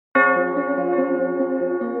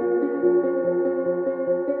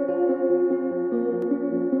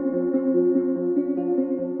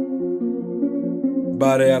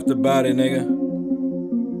Body after body, nigga.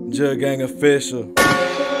 Jerrod gang official.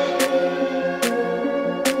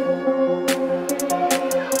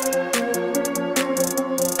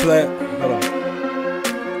 Hold on.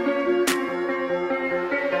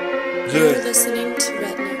 You're listening to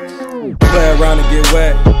Redneck. Play around and get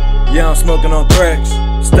wet. Yeah, I'm smoking on tracks.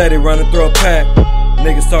 Steady running through a pack.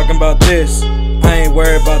 Niggas talking about this. I ain't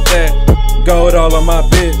worried about that. Gold all on my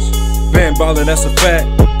bitch. Been ballin', that's a fact.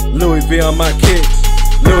 Louis V on my kicks.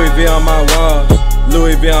 Louis V on my walls.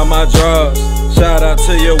 Louis V on my drawers. Shout out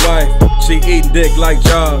to your wife. She eating dick like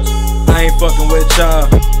Jaws. I ain't fucking with y'all.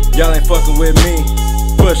 Y'all ain't fucking with me.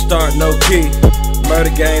 Push start, no key.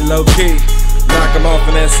 Murder game, low key. Knock him off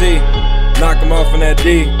in that C. Knock him off in that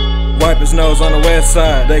D. Wipe his nose on the west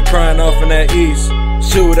side. They crying off in that east.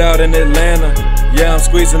 Shoot out in Atlanta. Yeah, I'm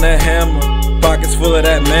squeezing that hammer. Pockets full of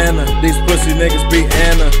that manna. These pussy niggas be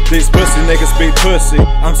Anna. These pussy niggas be pussy.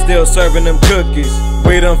 I'm still serving them cookies.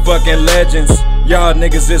 We them fucking legends. Y'all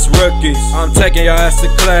niggas is rookies. I'm taking y'all ass to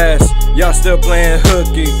class. Y'all still playing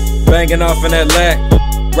hooky. Banging off in that lack.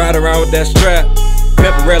 Ride around with that strap.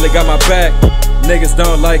 Pepper rarely got my back. Niggas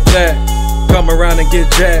don't like that. Come around and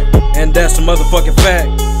get jacked. And that's a motherfucking fact.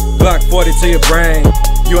 Glock 40 to your brain.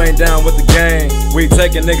 You ain't down with the gang. We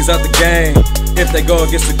taking niggas out the game. If they go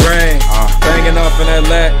against the grain. Banging off in that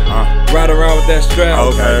lack. Ride around with that strap.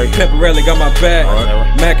 Okay. Pepperelli got my back.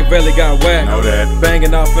 Machiavelli got whacked. Know that.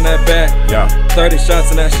 Banging off in that back. Yeah. 30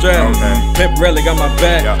 shots in that strap. Okay. Pepperelli got my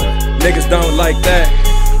back. Yeah. Niggas don't like that.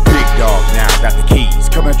 Big dog now got the keys.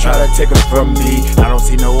 Come and try to take them from me. I don't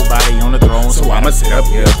see nobody on the throne, so I'ma sit up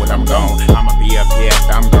here when I'm gone. I'ma be up here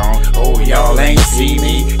after I'm gone. Oh, y'all ain't see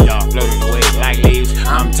me. Y'all floating away like leaves.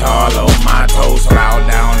 I'm tall on my toes, so bow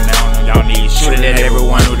down on y'all knees. Shooting at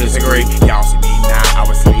everyone who disagree. Y'all see me now, I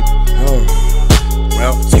was asleep.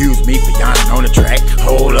 Well, excuse me for yawning on the track.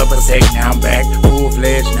 Hold up a sec, now I'm back.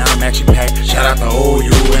 Full-fledged, now I'm action packed. Shout out to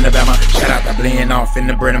OU in Alabama. Shout out to Blin off in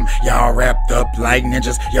the Brenham. Y'all wrapped up like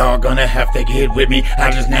ninjas. Y'all gonna have to get with me. I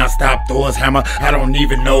just now stopped Thor's hammer. I don't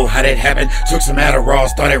even know how that happened. Took some Adderall,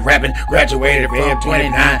 started rapping. Graduated Feb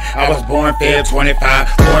 29. I was born Feb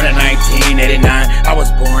 25. Born in 1989. I was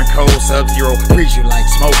born cold Sub-Zero. Preach you like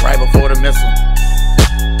smoke right before the missile.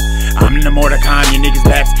 I'm the Mordecai on your niggas'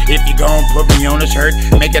 backs. If you gon' put me on a shirt,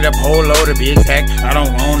 make it a polo to be exact. I don't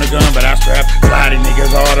own a gun, but I strap sliding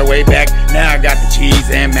niggas all the way back. Now I got the cheese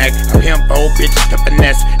and mac. I pimp 4 bitches to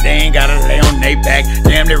finesse. They ain't gotta lay on they back.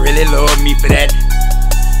 Damn, they really love me for that.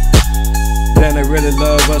 Damn, they really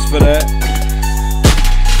love us for that.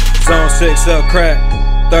 Zone 6 sell crack.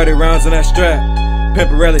 30 rounds in that strap.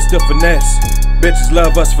 Pimperelli still finesse. Bitches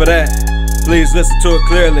love us for that. Please listen to it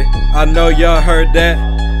clearly. I know y'all heard that.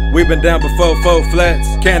 We been down before 4 flats.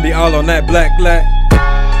 Candy all on that black.